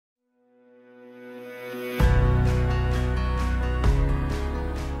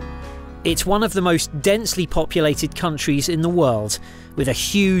It's one of the most densely populated countries in the world, with a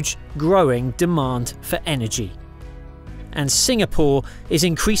huge, growing demand for energy. And Singapore is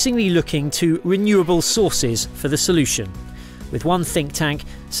increasingly looking to renewable sources for the solution, with one think tank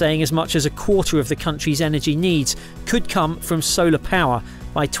saying as much as a quarter of the country's energy needs could come from solar power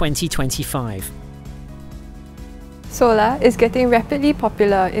by 2025. Solar is getting rapidly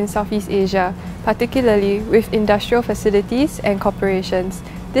popular in Southeast Asia, particularly with industrial facilities and corporations.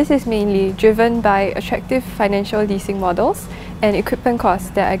 This is mainly driven by attractive financial leasing models and equipment costs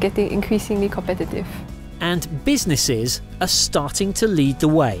that are getting increasingly competitive. And businesses are starting to lead the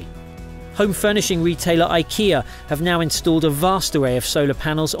way. Home furnishing retailer IKEA have now installed a vast array of solar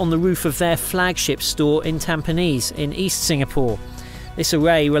panels on the roof of their flagship store in Tampines in East Singapore. This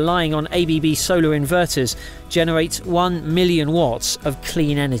array, relying on ABB solar inverters, generates 1 million watts of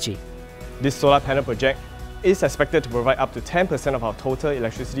clean energy. This solar panel project is expected to provide up to 10% of our total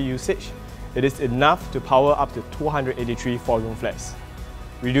electricity usage. It is enough to power up to 283 four-room flats.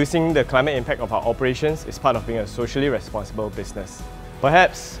 Reducing the climate impact of our operations is part of being a socially responsible business.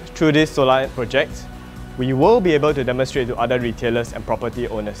 Perhaps through this solar project, we will be able to demonstrate to other retailers and property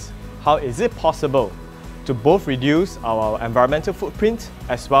owners how is it possible to both reduce our environmental footprint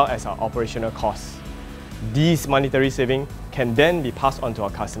as well as our operational costs. These monetary savings can then be passed on to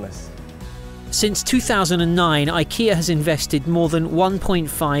our customers. Since 2009, IKEA has invested more than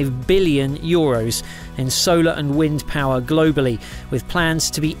 €1.5 billion in solar and wind power globally, with plans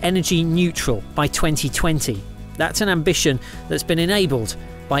to be energy neutral by 2020. That's an ambition that's been enabled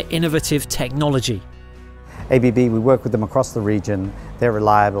by innovative technology. ABB, we work with them across the region. They're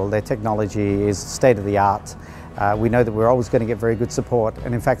reliable, their technology is state-of-the-art. We know that we're always going to get very good support,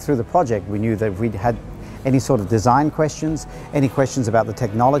 and in fact through the project we knew that if we had any sort of design questions, any questions about the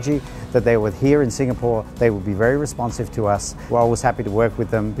technology, that they were here in Singapore, they would be very responsive to us. We're always happy to work with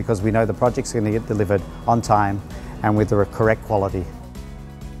them because we know the project's going to get delivered on time and with the correct quality.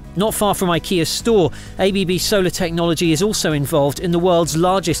 Not far from IKEA's store, ABB Solar Technology is also involved in the world's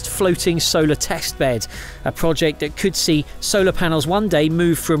largest floating solar test bed, a project that could see solar panels one day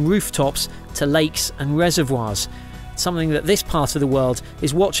move from rooftops to lakes and reservoirs, something that this part of the world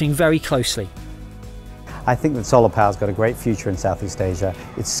is watching very closely. I think that solar power's got a great future in Southeast Asia.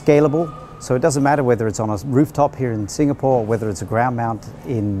 It's scalable, so it doesn't matter whether it's on a rooftop here in Singapore or whether it's a ground mount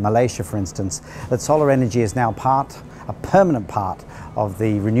in Malaysia, for instance, that solar energy is now a permanent part of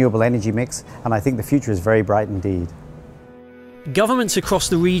the renewable energy mix, and I think the future is very bright indeed. Governments across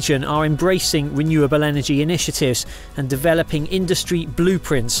the region are embracing renewable energy initiatives and developing industry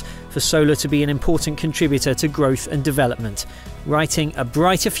blueprints for solar to be an important contributor to growth and development, writing a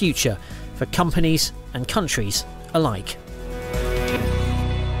brighter future for companies and countries alike.